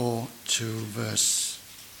to verse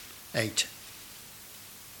 8.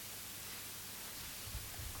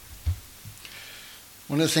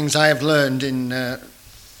 One of the things I have learned in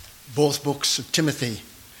both books of Timothy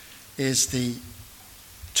is the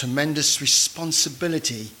tremendous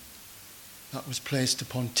responsibility that was placed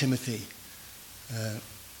upon Timothy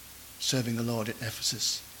serving the Lord at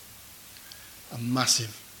Ephesus. A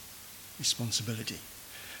massive responsibility.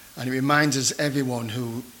 And it reminds us, everyone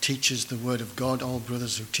who teaches the Word of God, all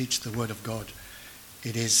brothers who teach the Word of God,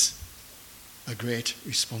 it is a great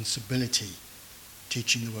responsibility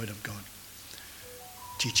teaching the Word of God,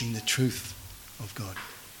 teaching the truth of God.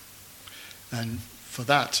 And for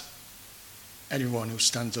that, anyone who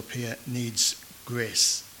stands up here needs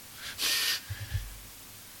grace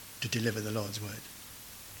to deliver the Lord's Word.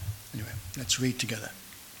 Anyway, let's read together.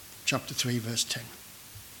 Chapter 3, verse 10.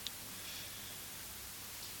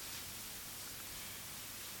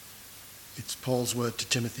 It's Paul's word to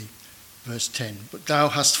Timothy, verse 10. But thou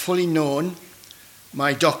hast fully known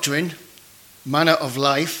my doctrine, manner of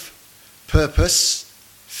life, purpose,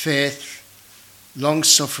 faith,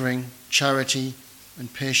 long-suffering, charity,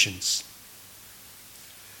 and patience.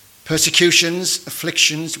 Persecutions,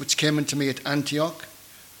 afflictions, which came unto me at Antioch,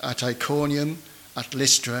 at Iconium, at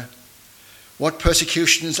Lystra. What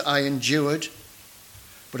persecutions I endured,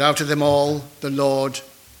 but out of them all the Lord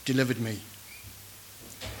delivered me.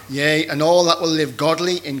 Yea, and all that will live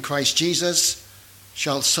godly in Christ Jesus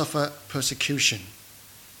shall suffer persecution.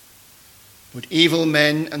 But evil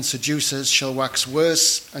men and seducers shall wax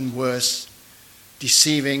worse and worse,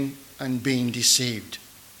 deceiving and being deceived.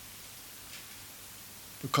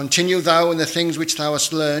 But continue thou in the things which thou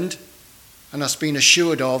hast learned and hast been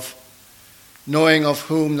assured of, knowing of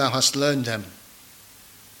whom thou hast learned them.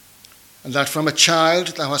 And that from a child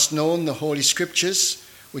thou hast known the Holy Scriptures,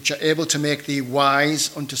 which are able to make thee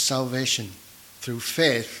wise unto salvation through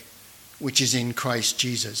faith which is in Christ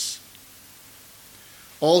Jesus.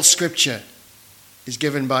 All Scripture is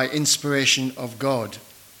given by inspiration of God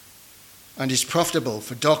and is profitable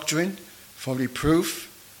for doctrine, for reproof,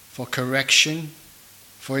 for correction,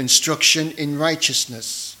 for instruction in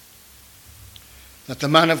righteousness, that the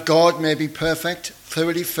man of God may be perfect,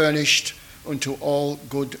 thoroughly furnished unto all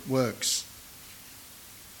good works.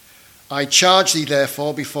 I charge thee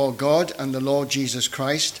therefore before God and the Lord Jesus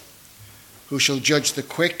Christ, who shall judge the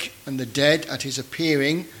quick and the dead at his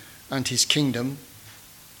appearing and his kingdom.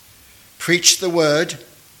 Preach the word,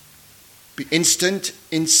 be instant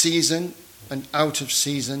in season and out of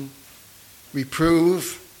season,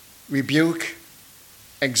 reprove, rebuke,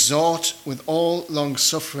 exhort with all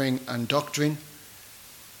long-suffering and doctrine,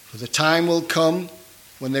 for the time will come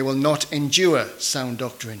when they will not endure sound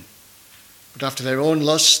doctrine, but after their own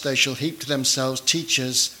lusts they shall heap to themselves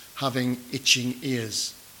teachers having itching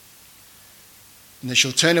ears. And they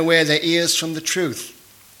shall turn away their ears from the truth,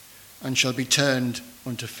 and shall be turned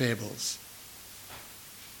unto fables.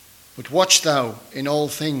 But watch thou in all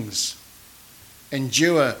things,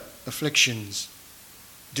 endure afflictions,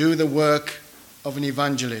 do the work of an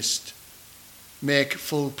evangelist, make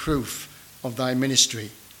full proof of thy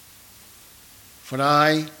ministry. For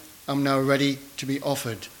I am now ready to be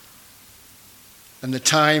offered, and the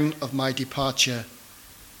time of my departure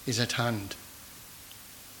is at hand.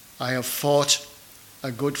 I have fought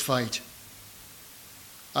a good fight.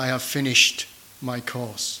 I have finished my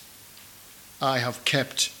course. I have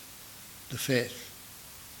kept the faith.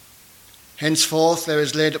 Henceforth there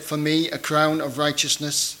is laid up for me a crown of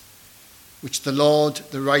righteousness, which the Lord,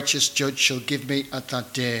 the righteous judge, shall give me at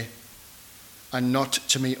that day, and not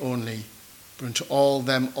to me only, but unto all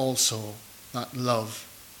them also that love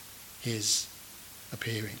his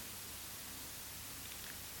appearing.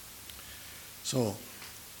 So,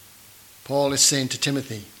 Paul is saying to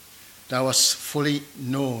Timothy, thou hast fully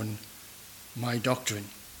known my doctrine.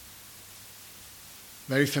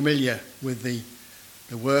 Very familiar with the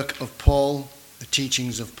work of Paul, the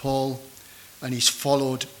teachings of Paul, and he's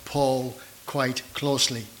followed Paul quite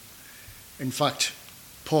closely. In fact,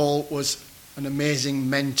 Paul was an amazing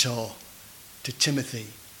mentor to Timothy,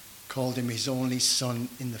 called him his only son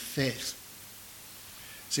in the faith.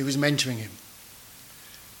 So he was mentoring him.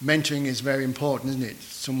 Mentoring is very important, isn't it?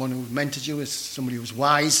 Someone who mentors you is somebody who's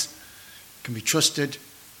wise, can be trusted,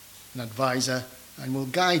 an advisor, and will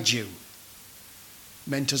guide you.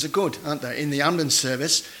 Mentors are good, aren't they? In the ambulance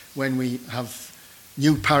service, when we have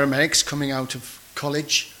new paramedics coming out of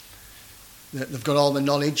college, they've got all the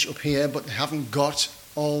knowledge up here, but they haven't got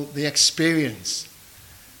all the experience.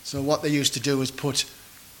 So what they used to do was put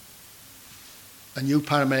a new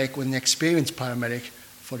paramedic with an experienced paramedic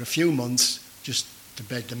for a few months just to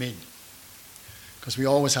bed them in. Because we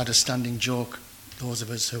always had a standing joke Those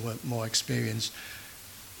of us who are more experienced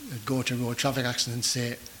go to a road traffic accident and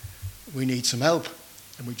say, we need some help.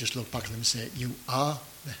 And we just look back at them and say, you are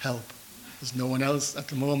the help. There's no one else at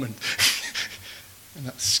the moment. And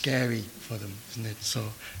that's scary for them, isn't it? So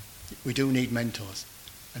we do need mentors.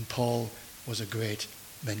 And Paul was a great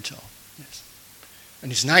mentor. Yes.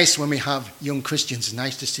 And it's nice when we have young Christians. It's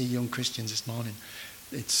nice to see young Christians this morning.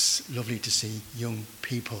 It's lovely to see young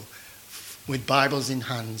people with Bibles in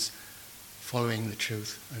hands following the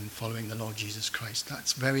truth and following the Lord Jesus Christ.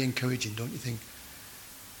 That's very encouraging, don't you think,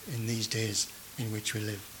 in these days in which we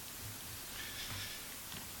live.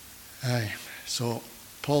 So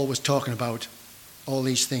Paul was talking about all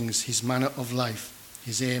these things, his manner of life,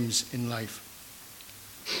 his aims in life.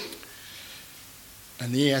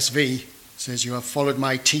 And the ESV says, you have followed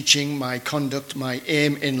my teaching, my conduct, my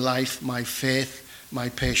aim in life, my faith, my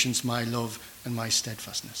patience, my love, and my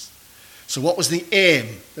steadfastness. So what was the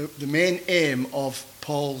aim, the main aim of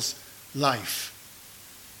Paul's life?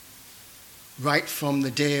 Right from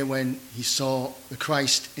the day when he saw the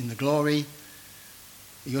Christ in the glory,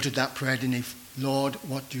 he uttered that prayer, didn't he? Lord,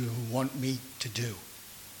 what do you want me to do?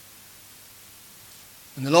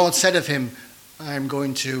 And the Lord said of him, I am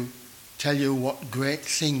going to tell you what great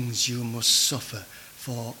things you must suffer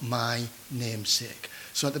for my name's sake.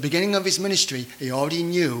 So at the beginning of his ministry, he already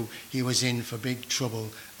knew he was in for big trouble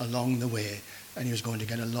along the way, and he was going to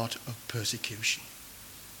get a lot of persecution,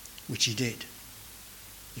 which he did.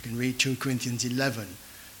 You can read 2 Corinthians 11,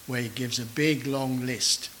 where he gives a big, long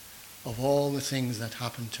list of all the things that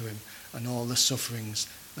happened to him and all the sufferings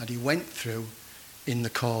that he went through in the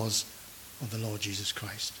cause of the Lord Jesus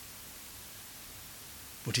Christ.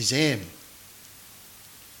 But his aim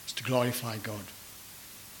was to glorify God.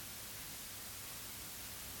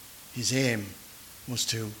 His aim was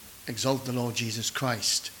to exalt the Lord Jesus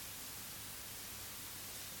Christ.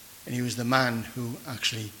 And he was the man who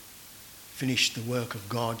actually finished the work of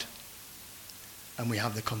God. And we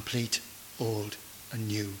have the complete Old and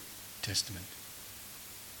New Testament.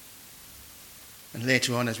 And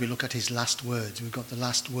later on, as we look at his last words, we've got the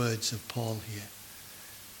last words of Paul here,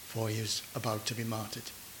 before he was about to be martyred.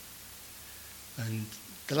 And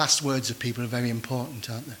the last words of people are very important,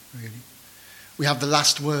 aren't they, really? We have the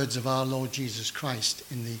last words of our Lord Jesus Christ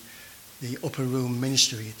in the upper room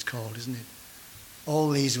ministry, it's called, isn't it? All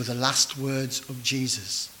these were the last words of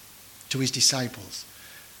Jesus to his disciples.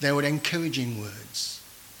 They were encouraging words.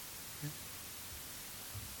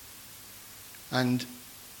 And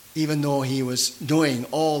even though he was knowing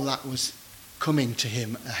all that was coming to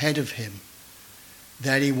him, ahead of him,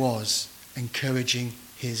 there he was encouraging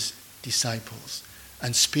his disciples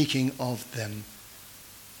and speaking of them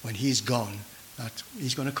when he's gone, that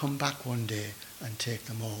he's going to come back one day and take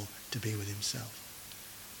them all to be with himself.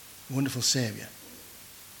 A wonderful Saviour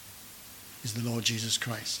is the Lord Jesus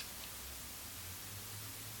Christ.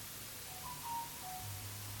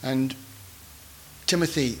 And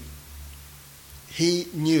Timothy, he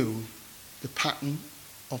knew the pattern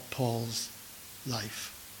of Paul's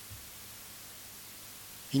life.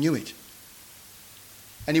 He knew it.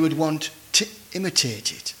 And he would want to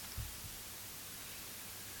imitate it.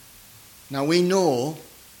 Now we know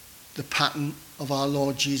the pattern of our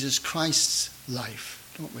Lord Jesus Christ's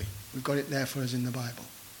life, don't we? We've got it there for us in the Bible.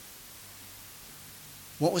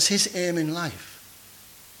 What was his aim in life?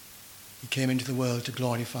 He came into the world to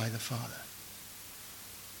glorify the Father.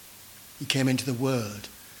 He came into the world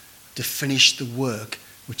to finish the work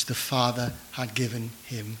which the Father had given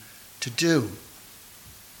him to do.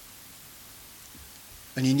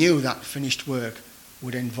 And he knew that finished work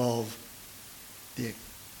would involve the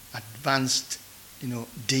advanced,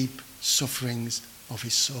 deep sufferings of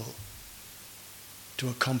his soul to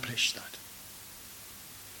accomplish that.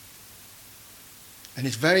 And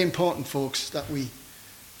it's very important, folks, that we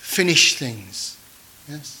finish things.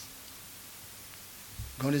 Yes?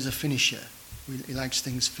 God is a finisher. He likes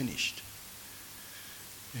things finished.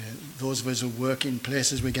 Those of us who work in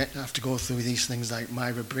places, have to go through these things like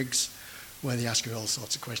Myers-Briggs, where they ask you all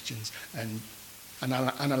sorts of questions and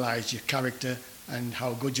analyse your character and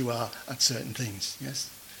how good you are at certain things. Yes?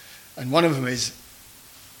 And one of them is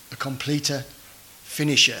a completer,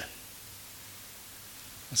 finisher.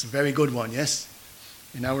 That's a very good one, yes?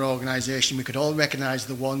 In our organisation, we could all recognise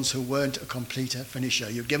the ones who weren't a completer, finisher.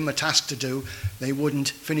 You give them a task to do, they wouldn't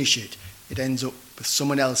finish it. It ends up with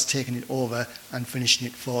someone else taking it over and finishing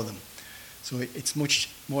it for them. So it's much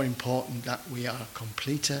more important that we are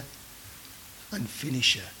completer and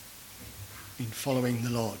finisher in following the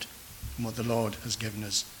Lord and what the Lord has given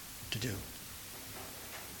us to do.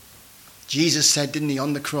 Jesus said, didn't he,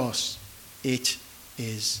 on the cross, it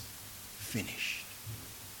is finished.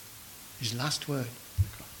 His last word.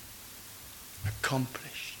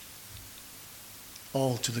 Accomplished.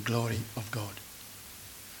 All to the glory of God.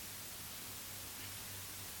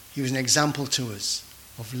 He was an example to us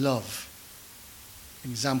of love,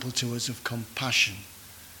 an example to us of compassion,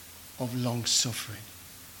 of long-suffering.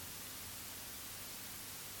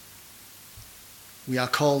 We are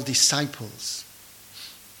called disciples.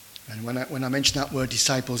 And when I mention that word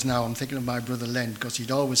disciples now, I'm thinking of my brother Len, because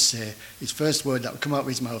he'd always say, his first word that would come out of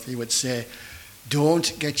his mouth, he would say,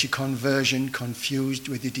 don't get your conversion confused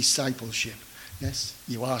with your discipleship. Yes,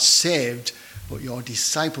 you are saved, but your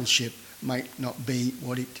discipleship might not be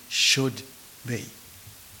what it should be.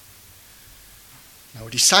 Now,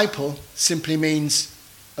 a disciple simply means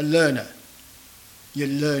a learner. You're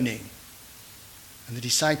learning. And the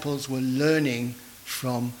disciples were learning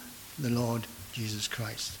from the Lord Jesus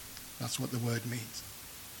Christ. That's what the word means.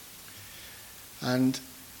 And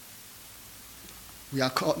we are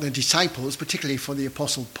called the disciples, particularly for the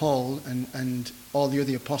Apostle Paul and all the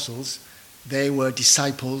other apostles. They were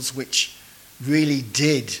disciples which really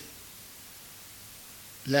did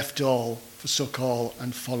left all, forsook all,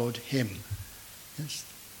 and followed him. Yes.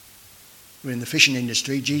 We're in the fishing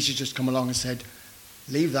industry. Jesus just come along and said,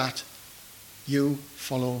 leave that, you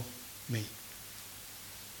follow me.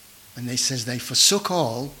 And they says they forsook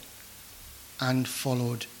all and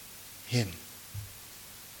followed him.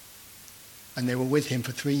 And they were with him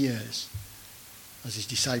for 3 years as his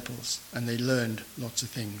disciples, and they learned lots of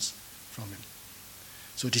things from him.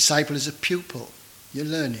 So a disciple is a pupil. You're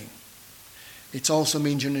learning. It also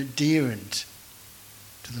means you're an adherent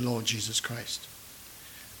to the Lord Jesus Christ.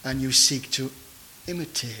 And you seek to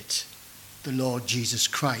imitate the Lord Jesus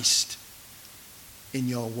Christ in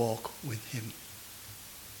your walk with him.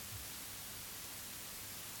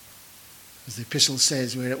 As the epistle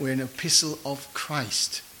says, we're an epistle of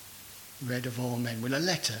Christ, read of all men. We're a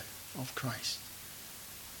letter of Christ.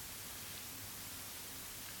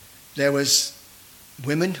 There was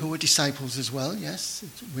women who were disciples as well, yes.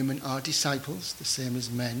 Women are disciples, the same as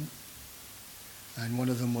men. And one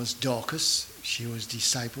of them was Dorcas. She was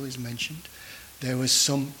disciple, is mentioned. There was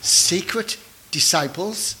some secret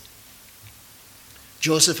disciples.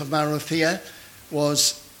 Joseph of Arimathea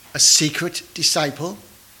was a secret disciple.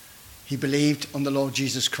 He believed on the Lord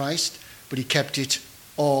Jesus Christ, but he kept it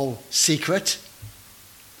all secret.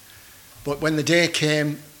 But when the day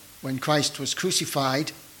came when Christ was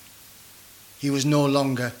crucified, he was no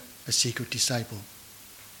longer a secret disciple.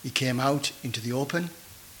 He came out into the open.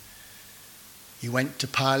 He went to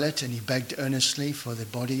Pilate and he begged earnestly for the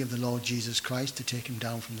body of the Lord Jesus Christ to take him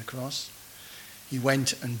down from the cross. He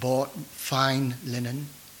went and bought fine linen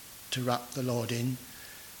to wrap the Lord in,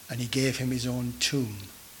 and he gave him his own tomb.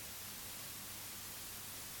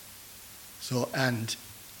 And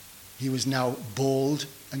he was now bold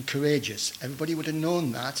and courageous. Everybody would have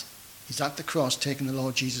known that. He's at the cross taking the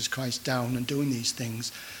Lord Jesus Christ down and doing these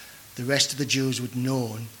things. The rest of the Jews would have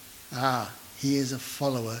known, he is a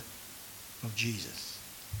follower of Jesus.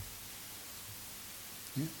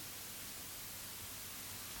 Yeah?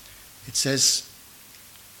 It says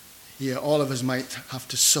here, all of us might have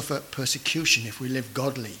to suffer persecution if we live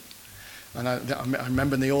godly. And I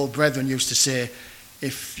remember the old brethren used to say,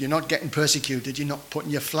 if you're not getting persecuted, you're not putting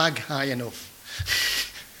your flag high enough.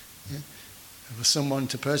 Yeah? For someone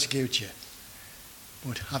to persecute you.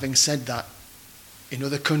 But having said that, in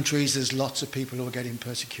other countries there's lots of people who are getting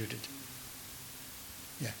persecuted.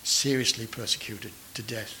 Yeah, seriously persecuted to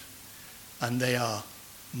death. And they are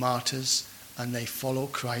martyrs and they follow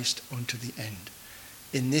Christ unto the end.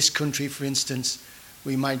 In this country, for instance,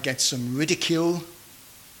 we might get some ridicule,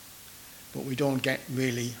 but we don't get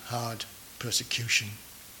really hard persecution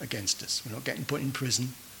against us. We're not getting put in prison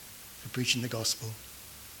for preaching the gospel,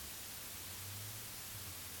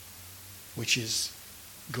 which is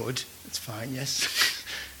good. It's fine, yes.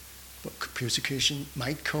 But persecution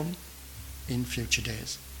might come in future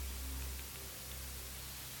days.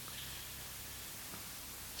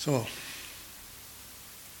 So,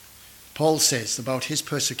 Paul says about his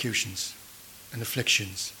persecutions and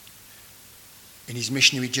afflictions in his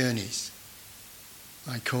missionary journeys,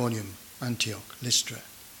 Iconium, Antioch, Lystra,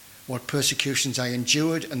 what persecutions I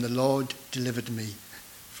endured, and the Lord delivered me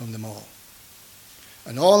from them all.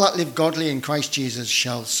 And all that live godly in Christ Jesus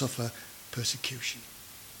shall suffer persecution.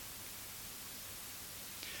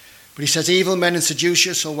 But he says, evil men and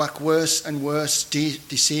seducers shall wax worse and worse,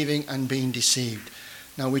 deceiving and being deceived.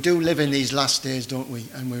 Now, we do live in these last days, don't we?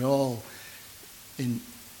 And we're all in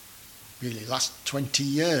really last 20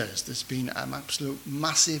 years. There's been an absolute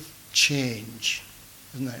massive change,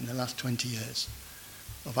 isn't there, in the last 20 years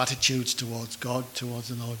of attitudes towards God, towards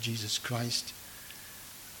the Lord Jesus Christ.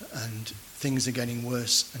 and things are getting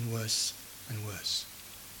worse and worse and worse.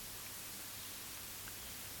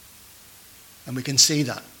 And we can see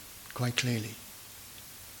that quite clearly.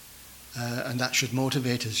 And that should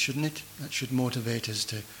motivate us, shouldn't it? That should motivate us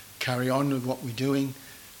to carry on with what we're doing,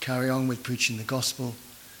 carry on with preaching the gospel,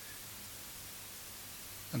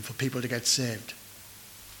 and for people to get saved.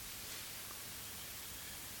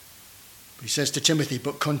 He says to Timothy,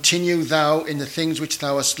 but continue thou in the things which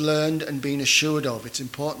thou hast learned and been assured of. It's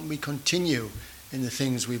important we continue in the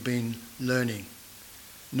things we've been learning,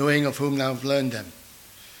 knowing of whom thou hast learned them.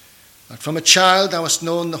 And from a child thou hast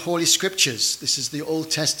known the Holy Scriptures. This is the Old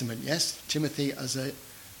Testament, yes? Timothy, as a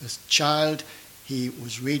child, he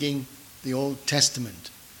was reading the Old Testament.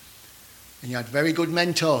 And he had very good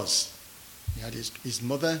mentors. He had his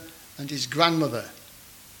mother and his grandmother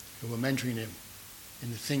who were mentoring him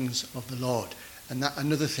in the things of the Lord. And that,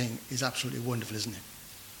 another thing, is absolutely wonderful, isn't it?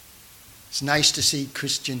 It's nice to see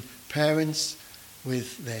Christian parents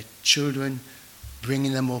with their children,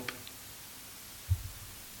 bringing them up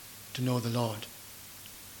to know the Lord.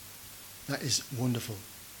 That is wonderful.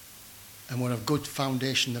 And what a good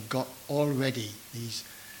foundation they've got already, these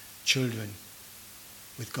children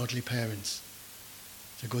with godly parents.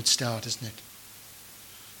 It's a good start, isn't it?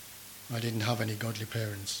 I didn't have any godly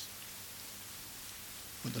parents,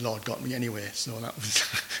 but the Lord got me anyway, so that was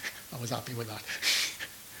I was happy with that.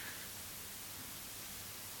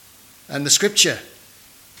 And the Scripture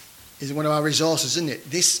is one of our resources, isn't it?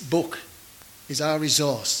 This book is our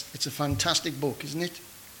resource. It's a fantastic book, isn't it?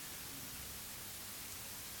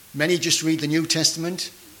 Many just read the New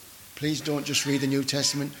Testament. Please don't just read the New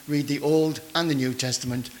Testament. Read the Old and the New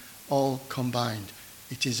Testament all combined.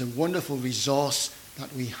 It is a wonderful resource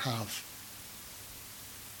that we have.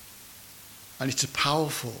 And it's a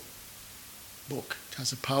powerful book. It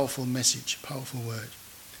has a powerful message, a powerful word.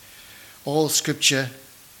 All Scripture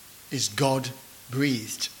is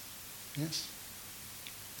God-breathed. Yes?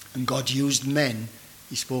 And God used men.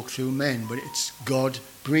 He spoke through men, but it's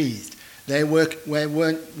God-breathed. They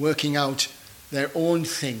weren't working out their own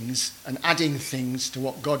things and adding things to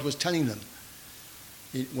what God was telling them.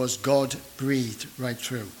 It was God-breathed right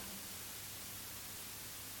through.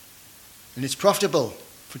 And it's profitable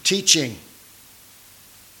for teaching,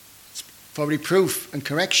 it's for reproof and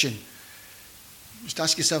correction. Just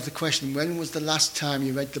ask yourself the question, when was the last time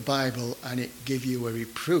you read the Bible and it gave you a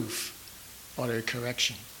reproof or a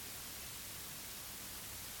correction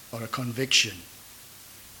or a conviction?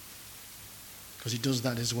 Because it does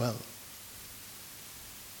that as well.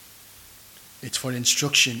 It's for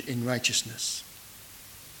instruction in righteousness,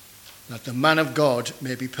 that the man of God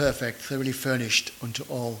may be perfect, thoroughly furnished unto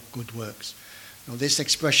all good works. Now this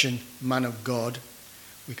expression, man of God,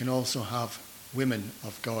 we can also have women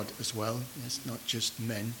of God as well. It's not just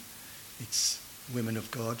men, it's women of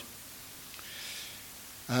God.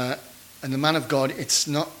 And the man of God, it's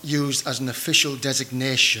not used as an official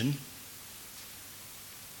designation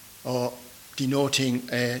or denoting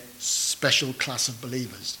a special class of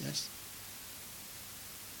believers, yes?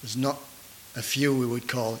 There's not a few we would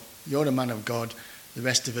call, you're a man of God, the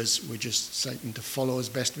rest of us, we're just seeking to follow as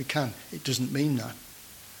best we can. It doesn't mean that.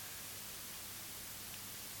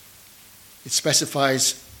 It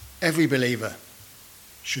specifies every believer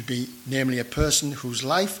should be, namely, a person whose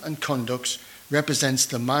life and conduct represents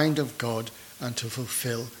the mind of God and to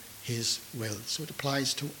fulfill his will. So it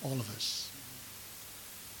applies to all of us.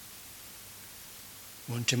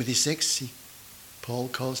 1 Timothy 6, Paul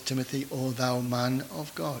calls Timothy, O thou man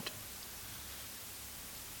of God.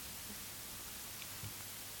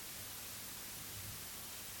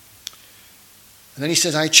 And then he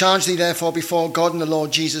says, I charge thee therefore before God and the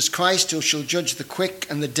Lord Jesus Christ, who shall judge the quick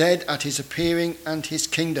and the dead at his appearing and his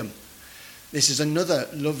kingdom. This is another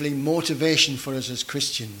lovely motivation for us as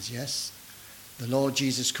Christians, yes? The Lord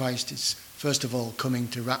Jesus Christ is first of all coming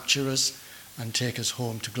to rapture us and take us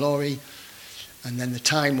home to glory. And then the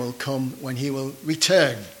time will come when he will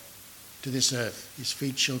return to this earth. His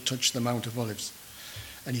feet shall touch the Mount of Olives.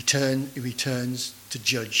 And he returns to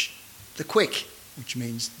judge the quick, which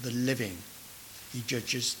means the living. He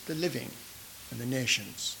judges the living and the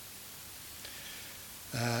nations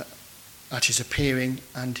at his appearing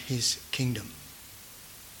and his kingdom.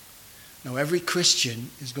 Now every Christian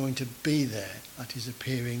is going to be there at his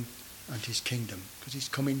appearing and his kingdom because he's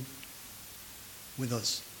coming with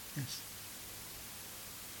us. Yes.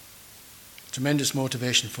 Tremendous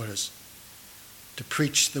motivation for us to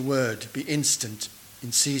preach the word, be instant,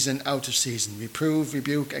 in season, out of season, reprove,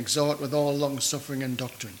 rebuke, exhort with all long suffering and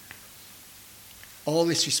doctrine. All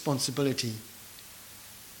this responsibility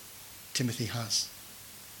Timothy has.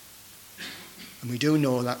 And we do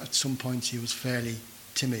know that at some points he was fairly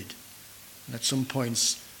timid. And at some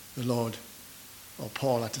points, the Lord, or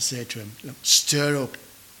Paul, had to say to him, look, stir up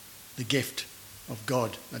the gift of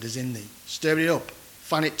God that is in thee. Stir it up.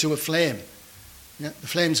 Fan it to a flame. Yeah, the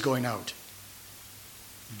flame's going out.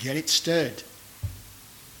 Get it stirred.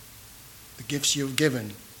 The gifts you've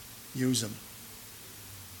given, use them.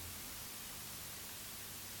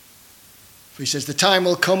 For he says, the time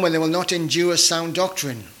will come when they will not endure sound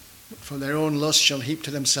doctrine, but for their own lust shall heap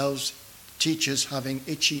to themselves teachers having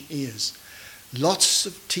itchy ears. Lots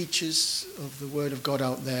of teachers of the word of God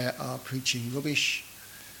out there are preaching rubbish,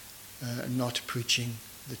 and not preaching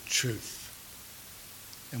the truth.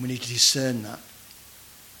 And we need to discern that.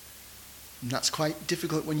 And that's quite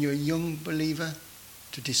difficult when you're a young believer,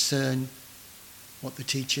 to discern what the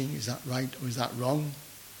teaching, is that right or is that wrong?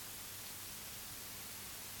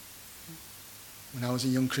 When I was a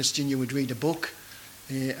young Christian, you would read a book,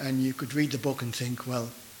 and you could read the book and think, well,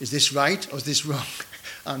 is this right or is this wrong?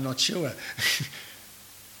 I'm not sure.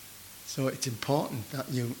 So it's important that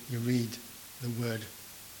you read the word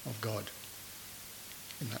of God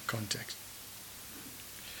in that context.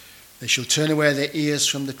 They shall turn away their ears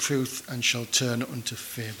from the truth and shall turn unto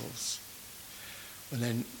fables. And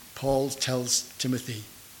then Paul tells Timothy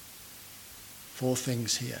 4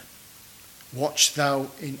 things here. Watch thou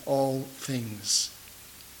in all things.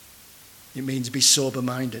 It means be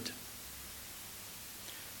sober-minded.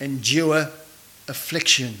 Endure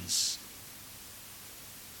afflictions.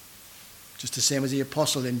 Just the same as the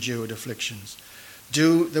apostle endured afflictions.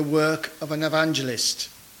 Do the work of an evangelist.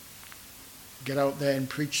 Get out there and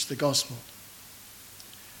preach the gospel.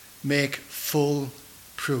 Make full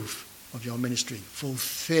proof of your ministry.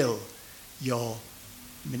 Fulfill your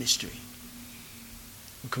ministry.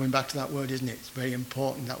 We're coming back to that word, isn't it? It's very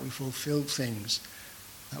important that we fulfill things,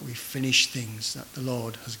 that we finish things that the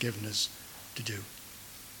Lord has given us to do.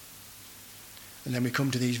 And then we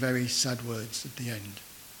come to these very sad words at the end.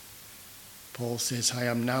 Paul says, I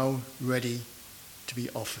am now ready to be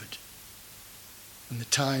offered, and the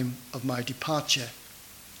time of my departure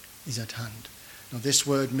is at hand. Now this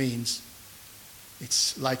word means,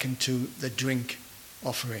 it's likened to the drink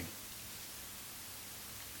offering.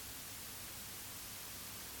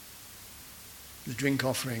 The drink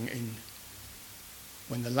offering,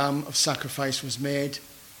 when the lamb of sacrifice was made,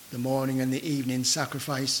 the morning and the evening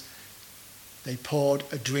sacrifice, they poured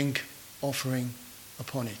a drink offering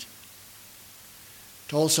upon it.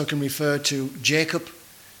 It also can refer to Jacob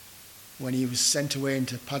when he was sent away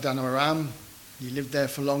into Padan Aram. He lived there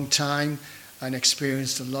for a long time and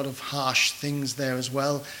experienced a lot of harsh things there as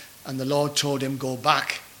well. And the Lord told him, go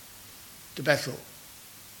back to Bethel.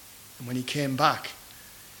 And when he came back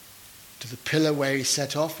to the pillar where he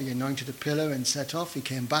set off, he anointed a pillar and set off. He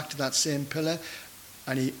came back to that same pillar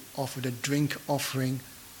and he offered a drink offering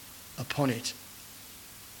upon it.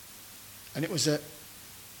 And it was to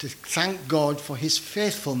thank God for his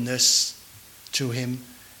faithfulness to him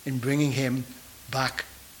in bringing him back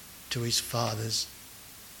to his father's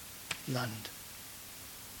land.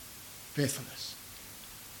 Faithfulness.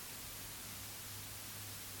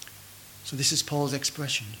 So this is Paul's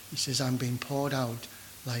expression. He says, I'm being poured out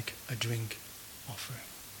like a drink offering.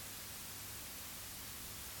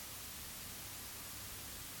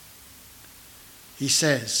 He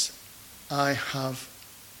says, I have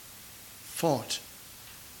fought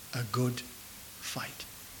a good fight.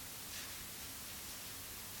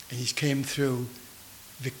 And he came through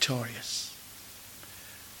victorious.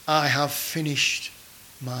 I have finished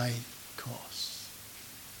my course.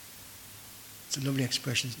 It's a lovely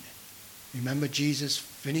expression, isn't it? Remember, Jesus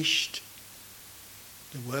finished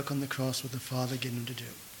the work on the cross what the Father gave him to do.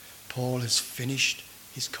 Paul has finished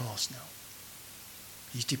his course now.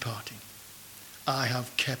 He's departing. I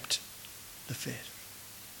have kept the faith.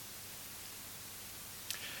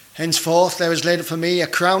 Henceforth there is laid up for me a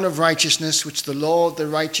crown of righteousness, which the Lord, the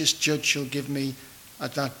righteous judge, shall give me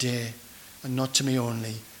at that day, and not to me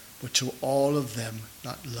only, but to all of them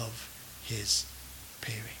that love his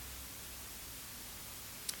appearing.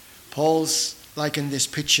 Paul's likened this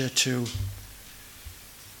picture to,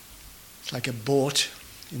 it's like a boat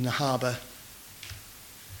in the harbour,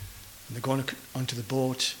 and they're going onto the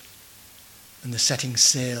boat, and they're setting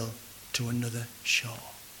sail to another shore.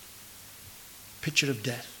 Picture of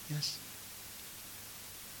death, yes?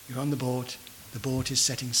 You're on the boat is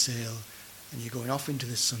setting sail, and you're going off into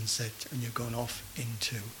the sunset, and you're going off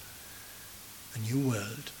into a new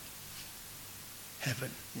world.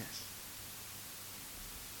 Heaven, yes.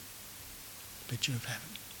 Picture of heaven.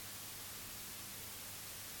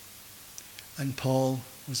 And Paul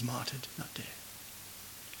was martyred that day.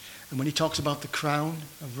 And when he talks about the crown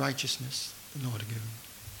of righteousness, the Lord had given,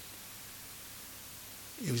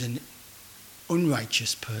 It was an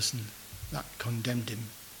unrighteous person that condemned him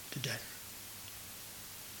to death.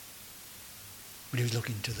 But he was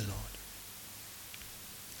looking to the Lord.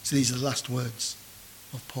 So these are the last words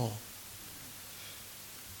of Paul.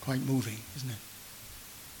 Quite moving, isn't it?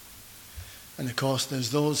 And of course,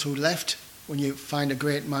 there's those who left. When you find a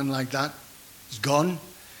great man like that, he's gone,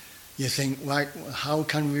 you think, right, how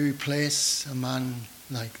can we replace a man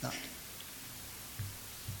like that?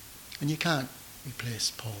 And you can't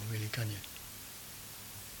replace Paul, really, can you?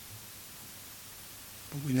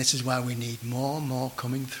 But this is why we need more and more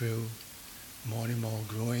coming through, more and more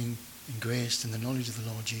growing in grace and the knowledge of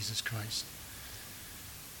the Lord Jesus Christ.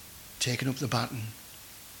 Taking up the baton,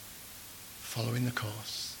 following the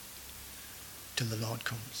course, till the Lord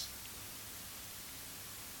comes.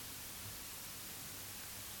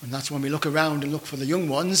 And that's when we look around and look for the young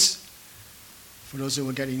ones. For those who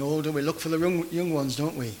are getting older, we look for the young ones,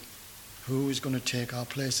 don't we? Who is going to take our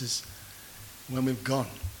places when we've gone?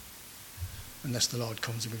 Unless the Lord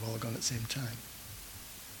comes and we've all gone at the same time.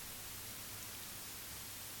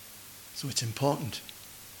 So it's important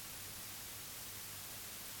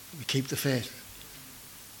that we keep the faith.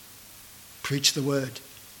 Preach the word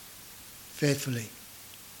faithfully.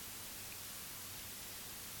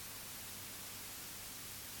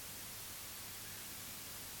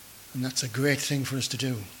 And that's a great thing for us to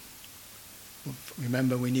do.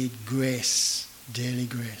 Remember, we need grace, daily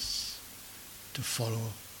grace, to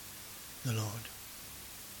follow the Lord.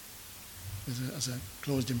 As I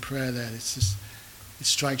closed in prayer there, it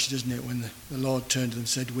strikes you, doesn't it, when the Lord turned to them and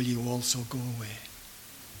said, will you also go away?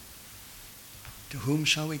 To whom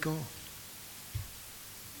shall we go?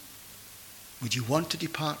 Would you want to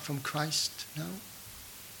depart from Christ now?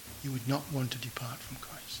 You would not want to depart from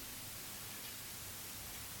Christ.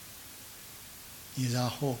 He is our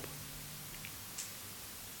hope.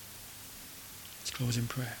 Let's close in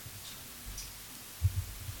prayer.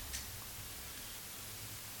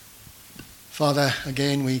 Father,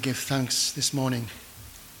 again we give thanks this morning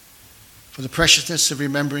for the preciousness of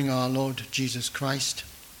remembering our Lord Jesus Christ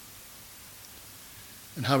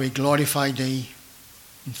and how he glorified thee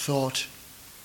in thought